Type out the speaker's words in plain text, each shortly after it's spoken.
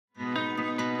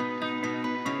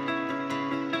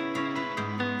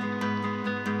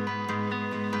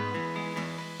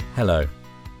Hello,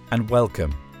 and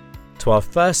welcome to our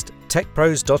first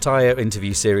TechPros.io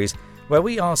interview series, where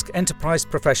we ask enterprise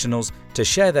professionals to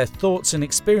share their thoughts and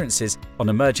experiences on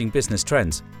emerging business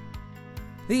trends.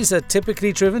 These are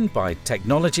typically driven by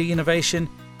technology innovation,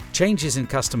 changes in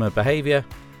customer behavior,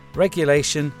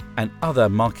 regulation, and other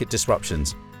market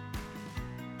disruptions.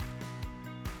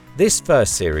 This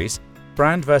first series,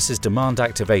 Brand versus Demand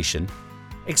Activation,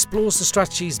 explores the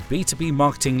strategies B2B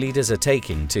marketing leaders are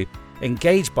taking to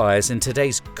engage buyers in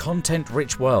today's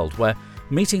content-rich world where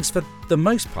meetings for the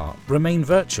most part remain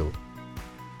virtual.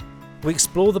 We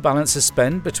explore the balance of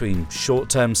spend between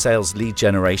short-term sales lead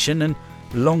generation and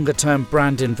longer-term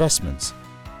brand investments,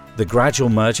 the gradual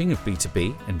merging of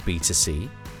B2B and B2C,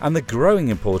 and the growing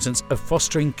importance of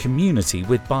fostering community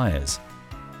with buyers.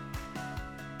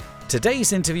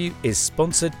 Today's interview is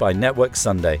sponsored by Network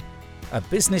Sunday, a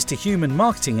business-to-human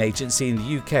marketing agency in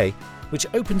the UK which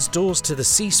opens doors to the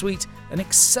C-suite and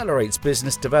accelerates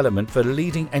business development for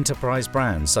leading enterprise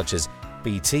brands such as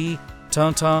BT,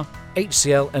 Tata,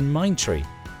 HCL and Mindtree,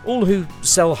 all who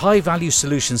sell high-value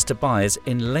solutions to buyers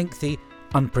in lengthy,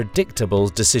 unpredictable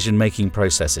decision-making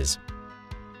processes.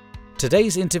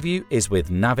 Today's interview is with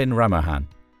Navin Ramahan.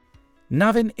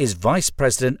 Navin is Vice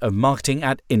President of Marketing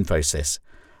at Infosys,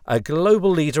 a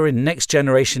global leader in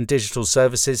next-generation digital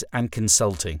services and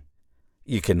consulting.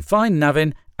 You can find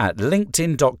Navin at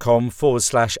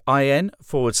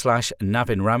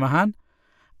linkedin.com/in/Navin Ramahan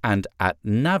and at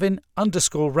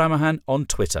Navin_Ramahan on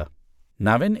Twitter.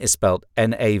 Navin is spelled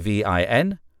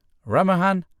Navin,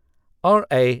 Ramahan,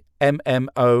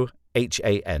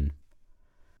 Rammohan.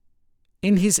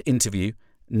 In his interview,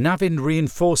 Navin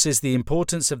reinforces the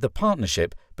importance of the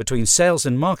partnership between sales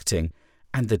and marketing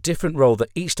and the different role that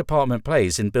each department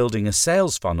plays in building a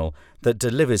sales funnel that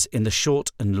delivers in the short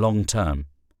and long term.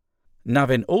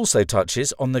 Navin also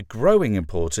touches on the growing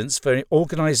importance for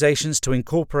organizations to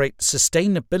incorporate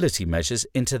sustainability measures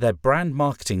into their brand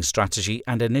marketing strategy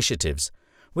and initiatives,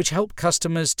 which help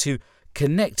customers to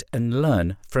connect and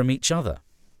learn from each other.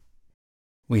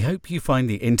 We hope you find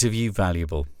the interview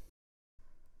valuable.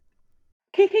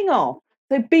 Kicking off,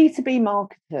 so B2B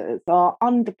marketers are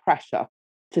under pressure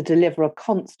to deliver a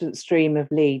constant stream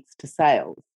of leads to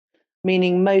sales,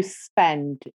 meaning most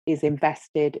spend is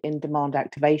invested in demand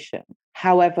activation.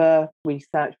 However,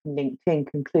 research from LinkedIn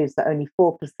concludes that only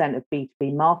 4% of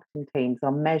B2B marketing teams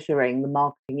are measuring the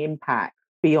marketing impact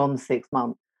beyond 6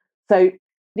 months. So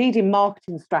leading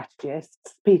marketing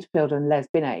strategists, Peter Field and Les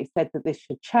Binet, said that this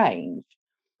should change.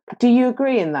 Do you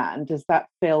agree in that? And does that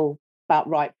feel about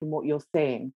right from what you're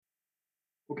seeing?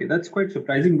 Okay, that's quite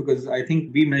surprising because I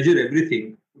think we measure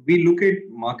everything. We look at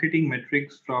marketing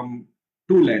metrics from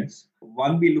two lenses.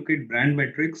 One, we look at brand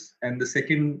metrics, and the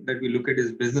second that we look at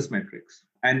is business metrics.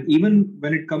 And even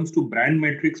when it comes to brand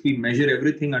metrics, we measure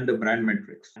everything under brand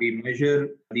metrics. We measure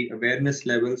the awareness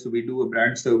level. So we do a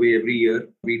brand survey every year.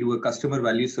 We do a customer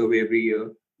value survey every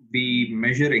year. We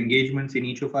measure engagements in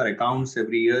each of our accounts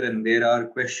every year, and there are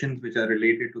questions which are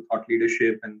related to thought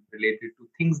leadership and related to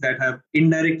things that have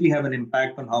indirectly have an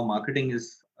impact on how marketing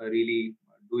is really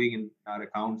doing in our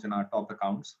accounts and our top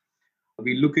accounts.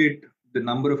 We look at the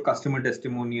number of customer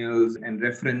testimonials and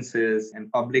references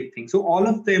and public things. So all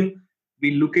of them,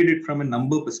 we look at it from a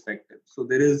number perspective. So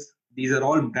these are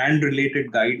all brand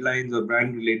related guidelines or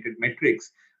brand related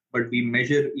metrics, but we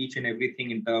measure each and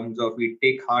everything in terms of, we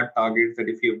take hard targets that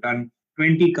if you've done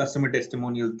 20 customer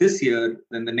testimonials this year,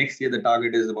 then the next year the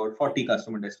target is about 40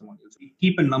 customer testimonials. We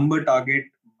keep a number target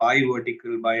by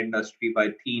vertical, by industry,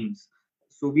 by themes.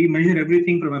 So we measure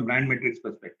everything from a brand metrics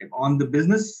perspective. On the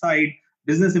business side,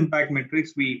 business impact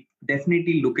metrics, we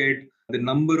definitely look at the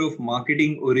number of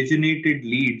marketing originated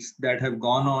leads that have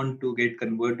gone on to get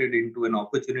converted into an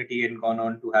opportunity and gone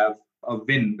on to have a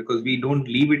win, because we don't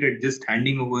leave it at just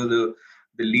handing over the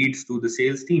leads to the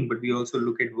sales team, but we also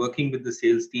look at working with the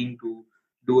sales team to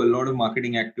do a lot of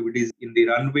marketing activities in the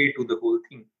runway to the whole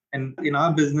thing. And in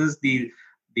our business, the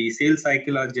sales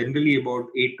cycle are generally about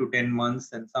 8 to 10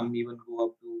 months, and some even go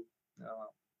up to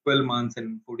 12 months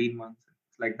and 14 months,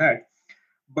 like that.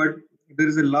 But there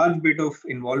is a large bit of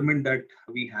involvement that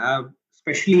we have,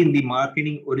 especially in the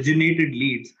marketing originated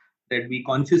leads, that we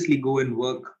consciously go and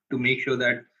work to make sure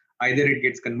that either it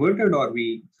gets converted or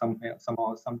we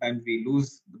sometimes we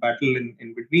lose the battle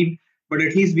in between, but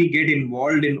at least we get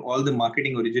involved in all the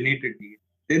marketing originated leads.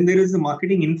 Then there is the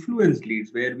marketing influenced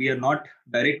leads, where we are not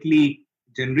directly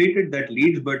generated that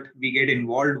leads, but we get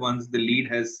involved once the lead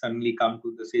has suddenly come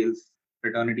to the sales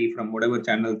fraternity from whatever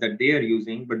channels that they are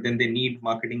using, but then they need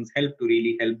marketing's help to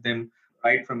really help them,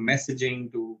 right from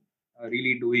messaging to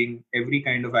really doing every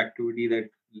kind of activity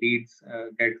that leads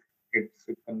gets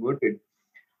converted.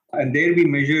 And there we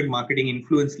measure marketing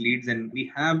influence leads, and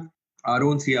we have our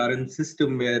own CRM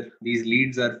system where these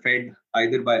leads are fed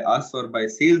either by us or by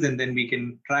sales, and then we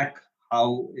can track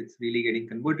how it's really getting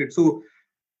converted. So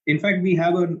in fact, we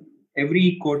have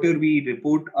every quarter we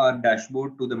report our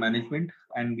dashboard to the management,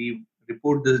 and we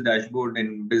report this dashboard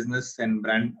in business and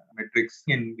brand metrics,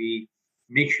 and we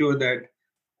make sure that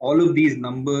all of these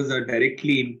numbers are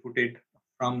directly inputted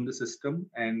from the system,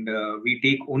 and we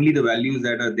take only the values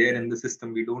that are there in the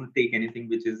system. We don't take anything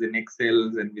which is in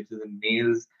Excel and which is in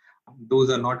mails.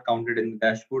 Those are not counted in the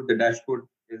dashboard. The dashboard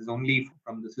is only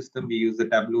from the system. We use the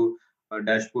Tableau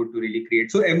dashboard to really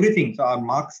create. So everything. So our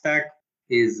mark stack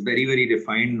is very, very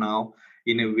refined now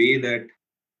in a way that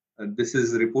this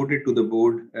is reported to the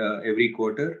board every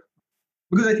quarter.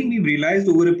 Because I think we've realized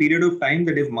over a period of time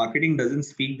that if marketing doesn't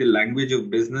speak the language of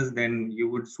business, then you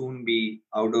would soon be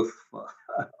out of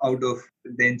out of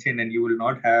attention, and you will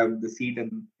not have the seat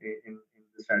in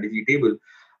the strategy table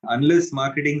unless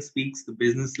marketing speaks the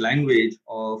business language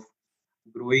of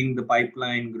growing the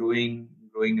pipeline, growing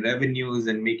revenues,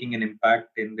 and making an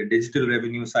impact in the digital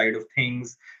revenue side of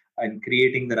things, and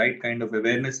creating the right kind of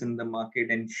awareness in the market,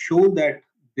 and show that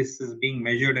this is being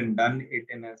measured and done it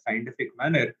in a scientific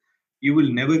manner. You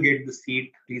will never get the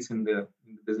seat, at least in the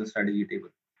business strategy table.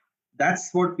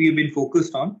 That's what we've been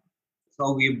focused on. That's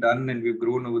how we've done, and we've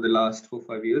grown over the last 4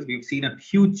 5 years. We've seen a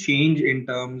huge change in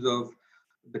terms of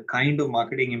the kind of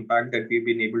marketing impact that we've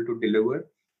been able to deliver.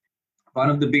 One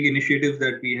of the big initiatives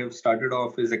that we have started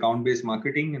off is account-based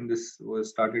marketing, and this was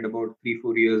started about 3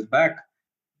 4 years back.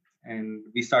 And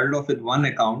we started off with one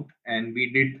account, and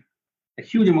we did a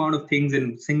huge amount of things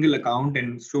in single account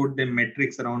and showed them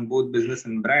metrics around both business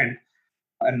and brand.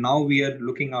 And now we are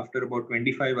looking after about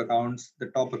 25 accounts, the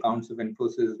top accounts of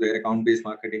Infosys, where account-based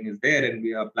marketing is there, and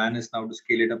our plan is now to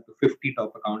scale it up to 50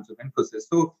 top accounts of Infosys.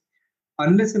 So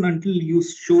unless and until you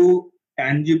show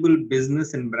tangible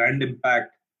business and brand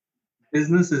impact,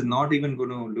 business is not even going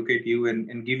to look at you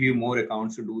and give you more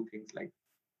accounts to do things like.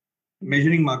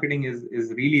 Measuring marketing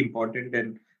is really important,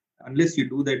 and unless you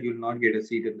do that, you'll not get a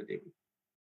seat at the table.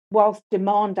 Whilst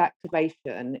demand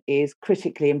activation is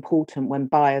critically important when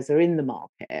buyers are in the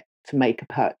market to make a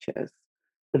purchase,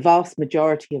 the vast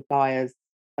majority of buyers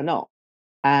are not.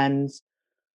 And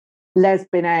Les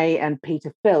Binet and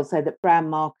Peter Phil say that brand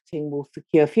marketing will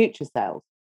secure future sales,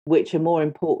 which are more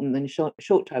important than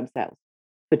short-term sales,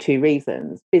 for two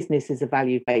reasons. Business is a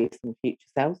value based on future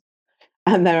sales,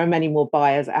 and there are many more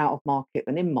buyers out of market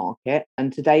than in market.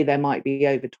 And today there might be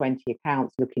over 20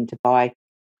 accounts looking to buy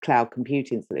cloud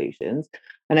computing solutions.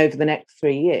 And over the next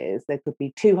 3 years, there could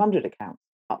be 200 accounts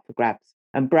up for grabs.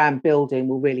 And brand building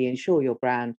will really ensure your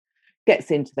brand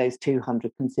gets into those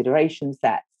 200 consideration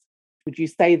sets. Would you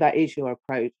say that is your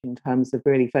approach in terms of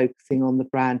really focusing on the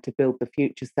brand to build the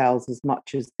future sales as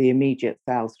much as the immediate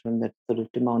sales from the sort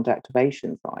of demand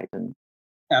activation side? And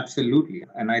Absolutely.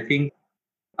 And I think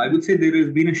I would say there has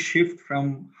been a shift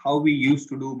from how we used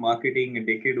to do marketing a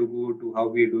decade ago to how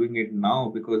we are doing it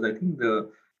now, because I think the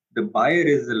buyer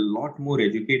is a lot more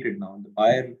educated now. The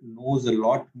buyer knows a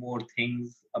lot more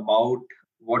things about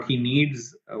what he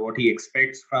needs, what he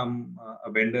expects from a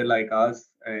vendor like us,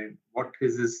 and what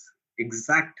is his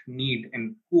exact need,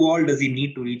 and who all does he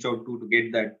need to reach out to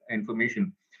get that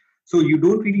information. So you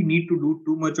don't really need to do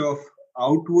too much of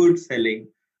outward selling,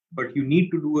 but you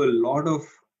need to do a lot of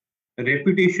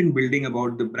reputation building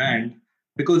about the brand,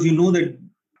 because you know that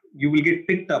you will get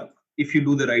picked up if you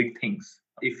do the right things,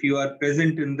 if you are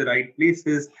present in the right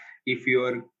places, if you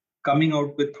are coming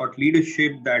out with thought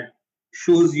leadership that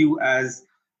shows you as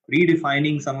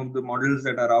redefining some of the models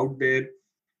that are out there.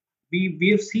 We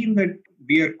have seen that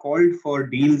we are called for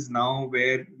deals now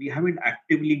where we haven't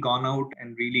actively gone out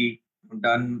and really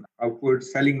done outward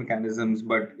selling mechanisms,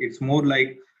 but it's more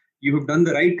like you have done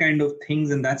the right kind of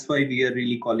things, and that's why we are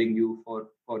really calling you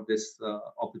for this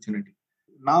opportunity.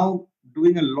 Now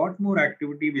doing a lot more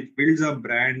activity which builds our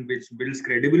brand, which builds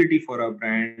credibility for our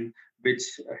brand, which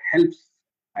helps,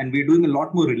 and we're doing a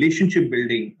lot more relationship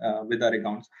building with our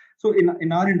accounts. So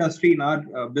in our industry, in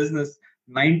our business,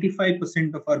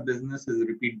 95% of our business is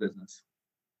repeat business.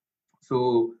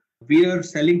 So we are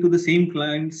selling to the same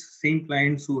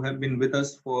clients who have been with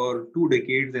us for 2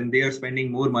 decades, and they are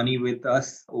spending more money with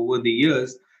us over the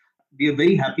years. We are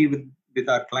very happy with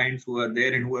our clients who are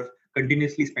there and who are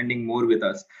continuously spending more with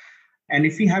us. And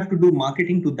if we have to do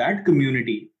marketing to that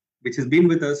community, which has been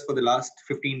with us for the last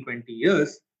 15 20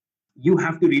 years, you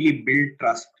have to really build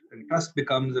trust. And trust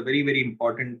becomes a very, very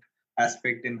important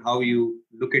aspect in how you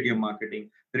look at your marketing.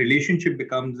 The relationship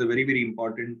becomes a very, very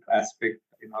important aspect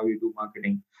in how you do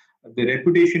marketing. The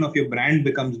reputation of your brand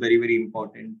becomes very, very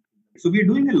important. So we're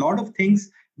doing a lot of things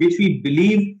which we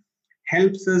believe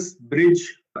helps us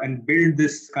bridge and build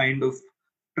this kind of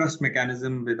trust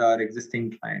mechanism with our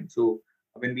existing clients. So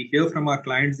when we hear from our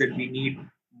clients that we need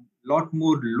a lot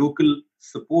more local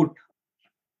support,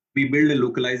 we build a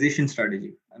localization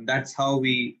strategy. And that's how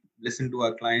we listen to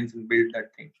our clients and build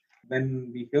that thing.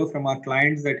 When we hear from our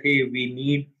clients that, hey, we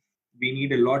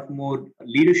need a lot more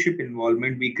leadership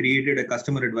involvement, we created a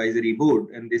customer advisory board,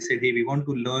 and they said, hey, we want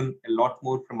to learn a lot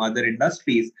more from other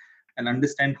industries and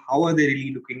understand how are they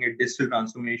really looking at digital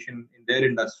transformation in their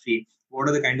industry, what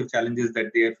are the kind of challenges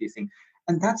that they are facing.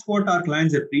 And that's what our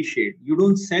clients appreciate. You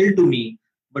don't sell to me,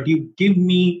 but you give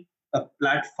me a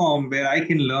platform where I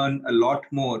can learn a lot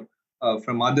more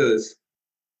from others.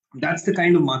 That's the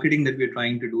kind of marketing that we're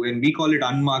trying to do, and we call it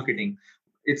unmarketing.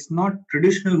 It's not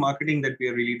traditional marketing that we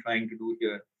are really trying to do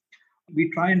here.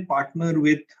 We try and partner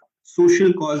with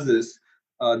social causes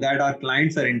that our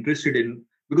clients are interested in,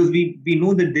 because we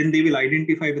know that then they will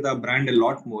identify with our brand a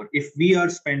lot more. If we are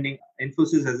spending,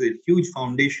 Infosys has a huge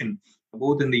foundation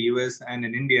both in the US and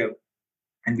in India,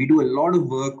 and we do a lot of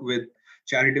work with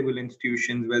charitable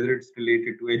institutions, whether it's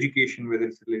related to education, whether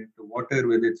it's related to water,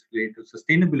 whether it's related to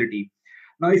sustainability.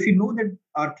 Now, if you know that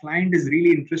our client is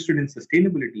really interested in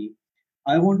sustainability,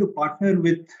 I want to partner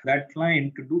with that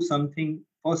client to do something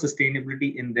for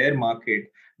sustainability in their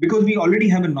market, because we already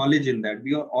have a knowledge in that.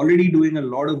 We are already doing a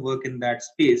lot of work in that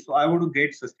space. So I want to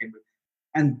get sustainable.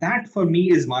 And that for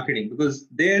me is marketing, because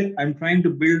there I'm trying to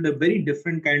build a very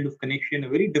different kind of connection, a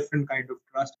very different kind of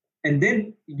trust. And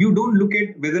then you don't look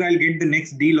at whether I'll get the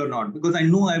next deal or not, because I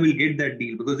know I will get that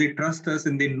deal, because they trust us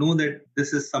and they know that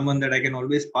this is someone that I can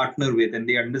always partner with, and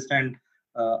they understand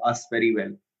us very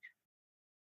well.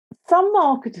 Some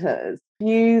marketers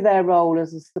view their role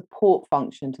as a support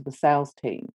function to the sales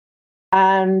team.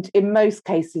 And in most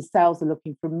cases, sales are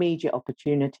looking for immediate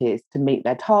opportunities to meet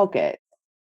their targets.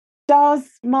 Does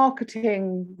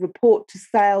marketing report to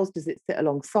sales? Does it sit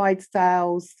alongside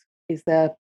sales? Is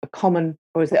there a common,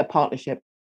 or is it a partnership?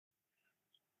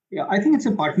 Yeah, I think it's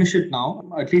a partnership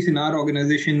now. At least in our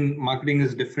organization, marketing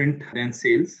is different than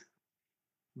sales.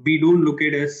 We don't look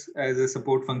at it as a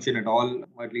support function at all.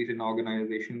 At least in our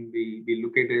organization, we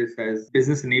look at it as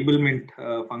business enablement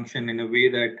function, in a way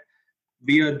that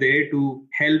we are there to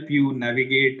help you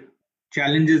navigate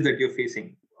challenges that you're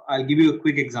facing. I'll give you a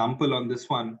quick example on this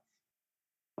one.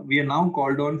 We are now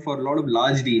called on for a lot of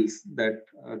large deals that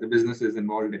the business is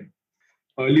involved in.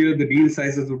 Earlier, the deal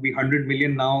sizes would be 100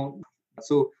 million now.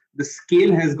 So the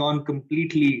scale has gone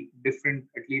completely different,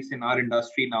 at least in our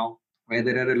industry now, where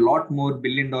there are a lot more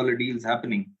billion-dollar deals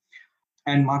happening.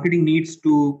 And marketing needs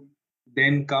to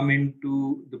then come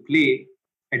into the play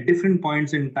at different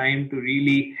points in time to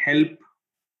really help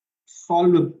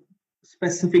solve a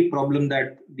specific problem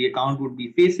that the account would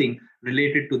be facing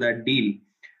related to that deal.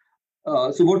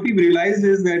 So what we've realized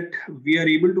is that we are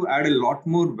able to add a lot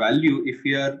more value if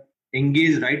we are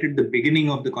engaged right at the beginning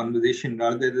of the conversation,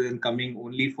 rather than coming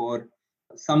only for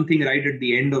something right at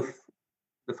the end of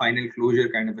the final closure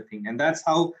kind of a thing. And that's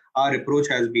how our approach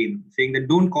has been, saying that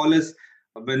don't call us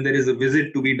when there is a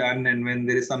visit to be done and when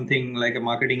there is something like a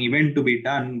marketing event to be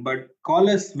done, but call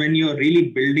us when you're really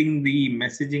building the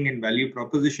messaging and value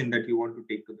proposition that you want to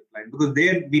take to the client, because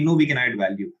there we know we can add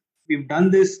value. We've done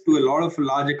this to a lot of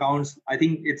large accounts. I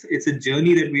think it's a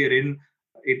journey that we are in.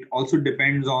 It also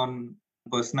depends on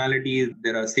personality.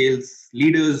 There are sales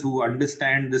leaders who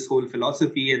understand this whole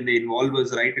philosophy and they involve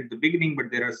us right at the beginning,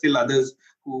 but there are still others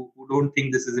who don't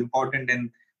think this is important and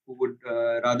who would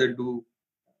rather do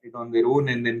it on their own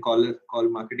and then call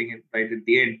marketing right at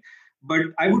the end. But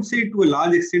I would say to a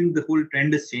large extent, the whole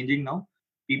trend is changing now.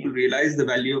 People realize the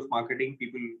value of marketing.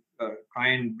 People try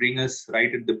and bring us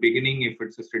right at the beginning if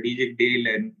it's a strategic deal,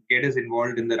 and get us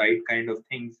involved in the right kind of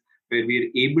things where we are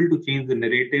able to change the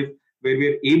narrative, where we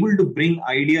are able to bring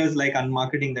ideas like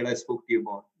unmarketing that I spoke to you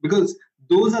about. Because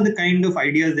those are the kind of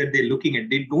ideas that they're looking at.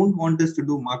 They don't want us to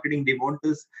do marketing. They want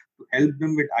us to help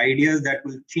them with ideas that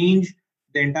will change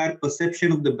the entire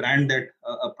perception of the brand that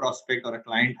a prospect or a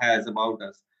client has about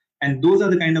us. And those are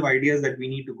the kind of ideas that we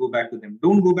need to go back to them.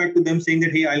 Don't go back to them saying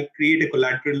that, hey, I'll create a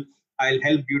collateral, I'll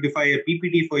help beautify a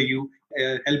PPT for you,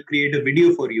 help create a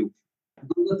video for you.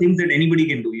 Those are things that anybody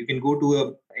can do. You can go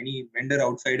to any vendor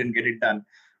outside and get it done.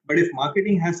 But if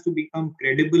marketing has to become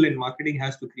credible and marketing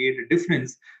has to create a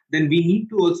difference, then we need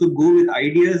to also go with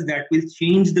ideas that will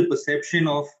change the perception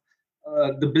of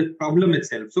the problem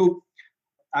itself. So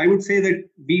I would say that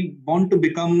we want to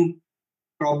become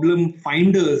problem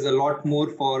finders a lot more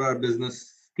for our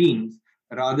business teams,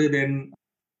 rather than,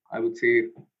 I would say,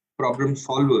 problem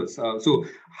solvers. So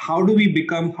how do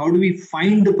we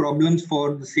find the problems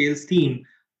for the sales team,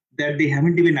 that they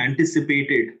haven't even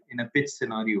anticipated in a pitch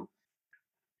scenario.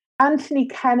 Anthony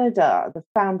Canada, the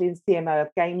founding CMO of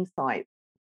Gainsight,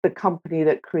 the company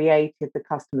that created the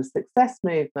customer success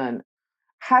movement,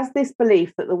 has this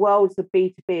belief that the worlds of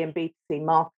B2B and B2C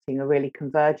marketing are really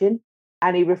converging.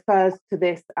 And he refers to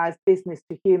this as business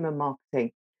to human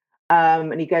marketing.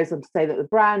 And he goes on to say that the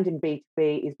brand in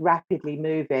B2B is rapidly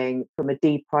moving from a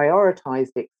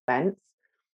deprioritized expense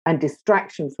and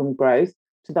distraction from growth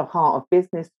to the heart of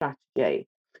business strategy.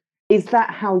 Is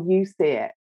that how you see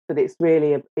it? That it's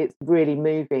really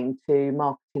moving to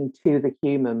marketing to the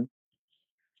human?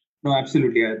 No,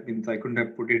 absolutely. I couldn't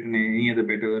have put it in any other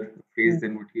better phrase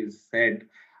than what he has said.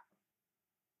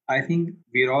 I think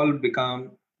we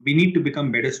need to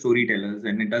become better storytellers,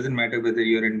 and it doesn't matter whether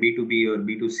you're in B2B or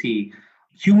B2C.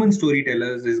 Human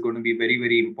storytellers is going to be very,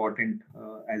 very important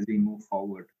as we move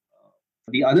forward.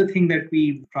 The other thing that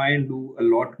we try and do a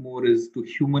lot more is to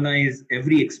humanize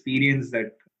every experience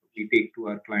that we take to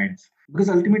our clients, because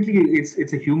ultimately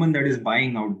it's a human that is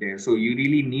buying out there. So you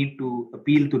really need to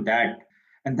appeal to that.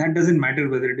 And that doesn't matter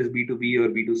whether it is B2B or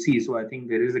B2C. So I think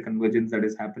there is a convergence that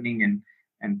is happening,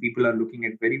 and people are looking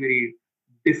at very, very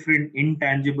different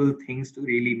intangible things to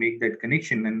really make that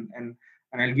connection. And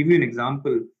I'll give you an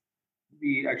example.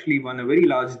 We actually won a very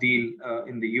large deal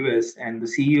in the US, and the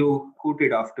CEO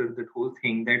quoted after that whole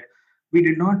thing that we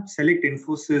did not select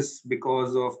Infosys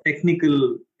because of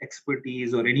technical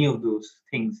expertise or any of those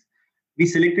things. We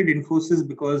selected Infosys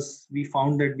because we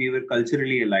found that we were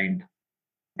culturally aligned.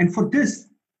 And for this,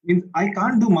 I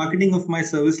can't do marketing of my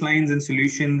service lines and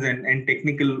solutions and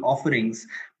technical offerings,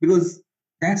 because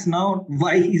that's not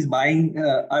why he's buying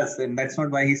us, and that's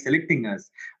not why he's selecting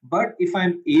us. But if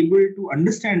I'm able to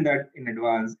understand that in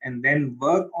advance and then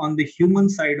work on the human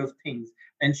side of things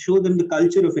and show them the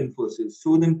culture of Infosys,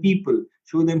 show them people,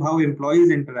 show them how employees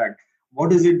interact,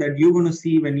 what is it that you're going to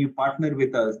see when you partner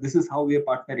with us? This is how we are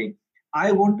partnering.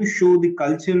 I want to show the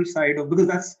cultural side of,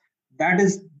 because that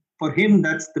is for him,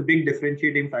 that's the big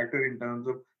differentiating factor in terms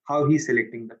of how he's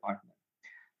selecting the partner.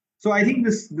 So I think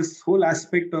this whole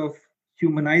aspect of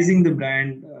humanizing the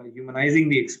brand, humanizing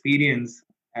the experience,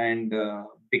 and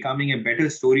becoming a better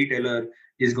storyteller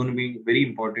is going to be very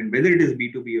important, whether it is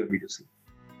B2B or B2C.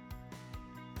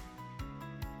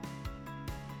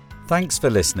 Thanks for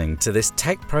listening to this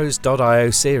TechPros.io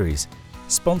series,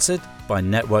 sponsored by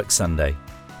Network Sunday,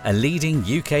 a leading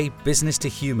UK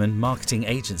business-to-human marketing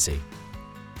agency.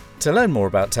 To learn more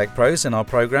about TechPros and our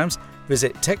programs,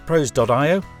 visit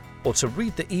techpros.io, or to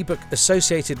read the ebook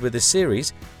associated with this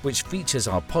series, which features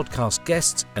our podcast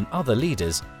guests and other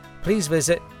leaders, please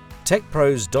visit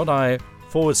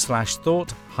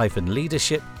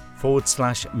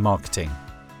techpros.io/thought-leadership/marketing,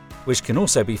 which can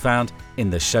also be found in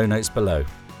the show notes below.